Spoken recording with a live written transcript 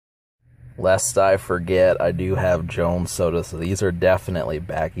lest I forget, I do have Jones Soda, so these are definitely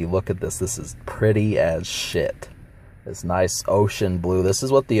back. You look at this, this is pretty as shit. This nice ocean blue. This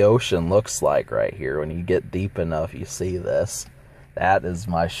is what the ocean looks like right here. When you get deep enough, you see this. That is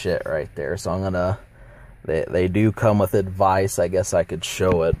my shit right there. So I'm gonna... They do come with advice. I guess I could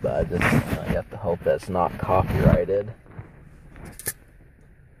show it, but I have to hope that's not copyrighted.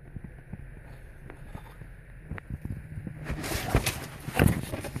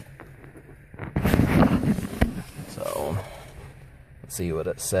 So, let's see what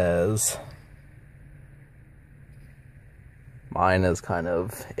it says. Mine is kind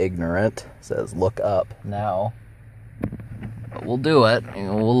of ignorant. It says, look up now. But we'll do it.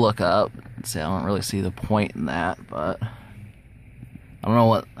 We'll look up. See, I don't really see the point in that, but I don't know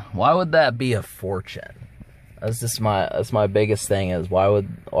what. Why would that be a fortune? That's my biggest thing is why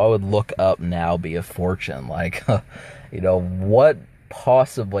would look up now be a fortune? Like, you know, what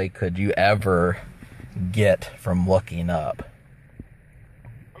possibly could you ever get from looking up?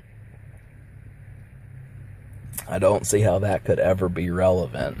 I don't see how that could ever be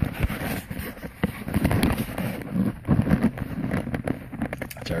relevant.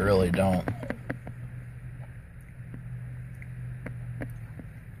 Which I really don't.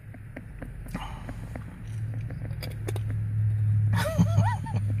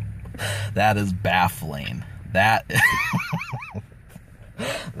 That is baffling. That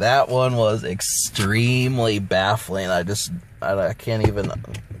that one was extremely baffling. I can't even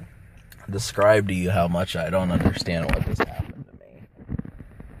describe to you how much I don't understand what just happened to me.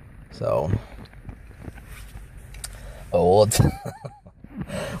 So, we'll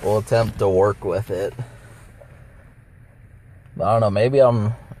attempt to work with it. But I don't know, maybe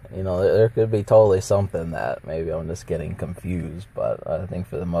I'm, you know, there could be totally something that maybe I'm just getting confused, but I think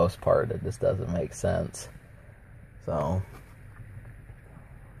for the most part it just doesn't make sense. So,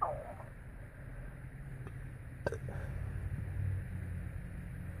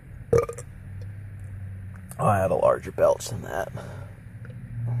 oh, I had a larger belch than that.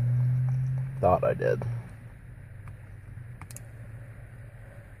 Thought I did.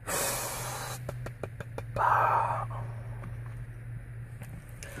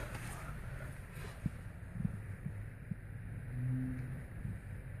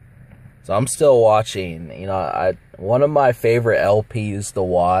 So I'm still watching, you know, one of my favorite LPs to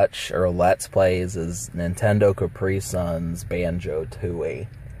watch, or Let's Plays, is Nintendo Capri Sun's Banjo-Tooie.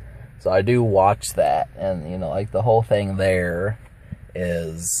 So I do watch that, and, you know, like, the whole thing there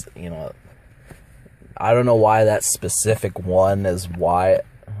is, you know, I don't know why that specific one is why,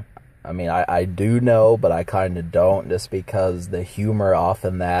 I mean, I do know, but I kind of don't, just because the humor off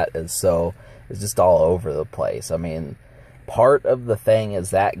in that is just all over the place. I mean, part of the thing is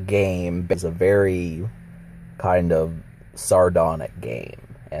that game is a very kind of sardonic game.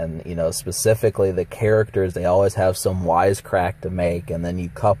 And, you know, specifically the characters, they always have some wisecrack to make, and then you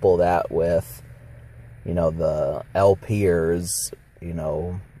couple that with, you know, the LPer's, you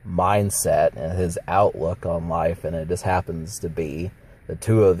know, mindset and his outlook on life, and it just happens to be the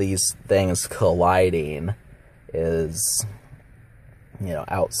two of these things colliding is, you know,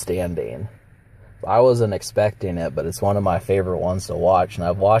 outstanding. I wasn't expecting it, but it's one of my favorite ones to watch, and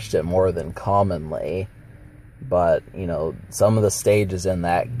I've watched it more than commonly. But, you know, some of the stages in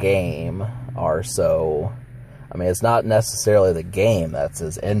that game are so... I mean, it's not necessarily the game that's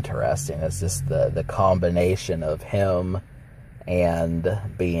as interesting. It's just the combination of him and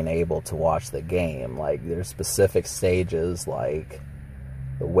being able to watch the game. Like, there's specific stages, like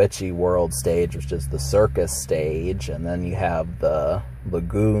the Witchy World stage, which is the circus stage, and then you have the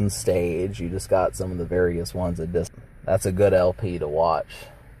Lagoon stage. You just got some of the various ones that just... That's a good LP to watch.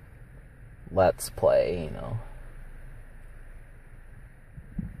 Let's Play, you know.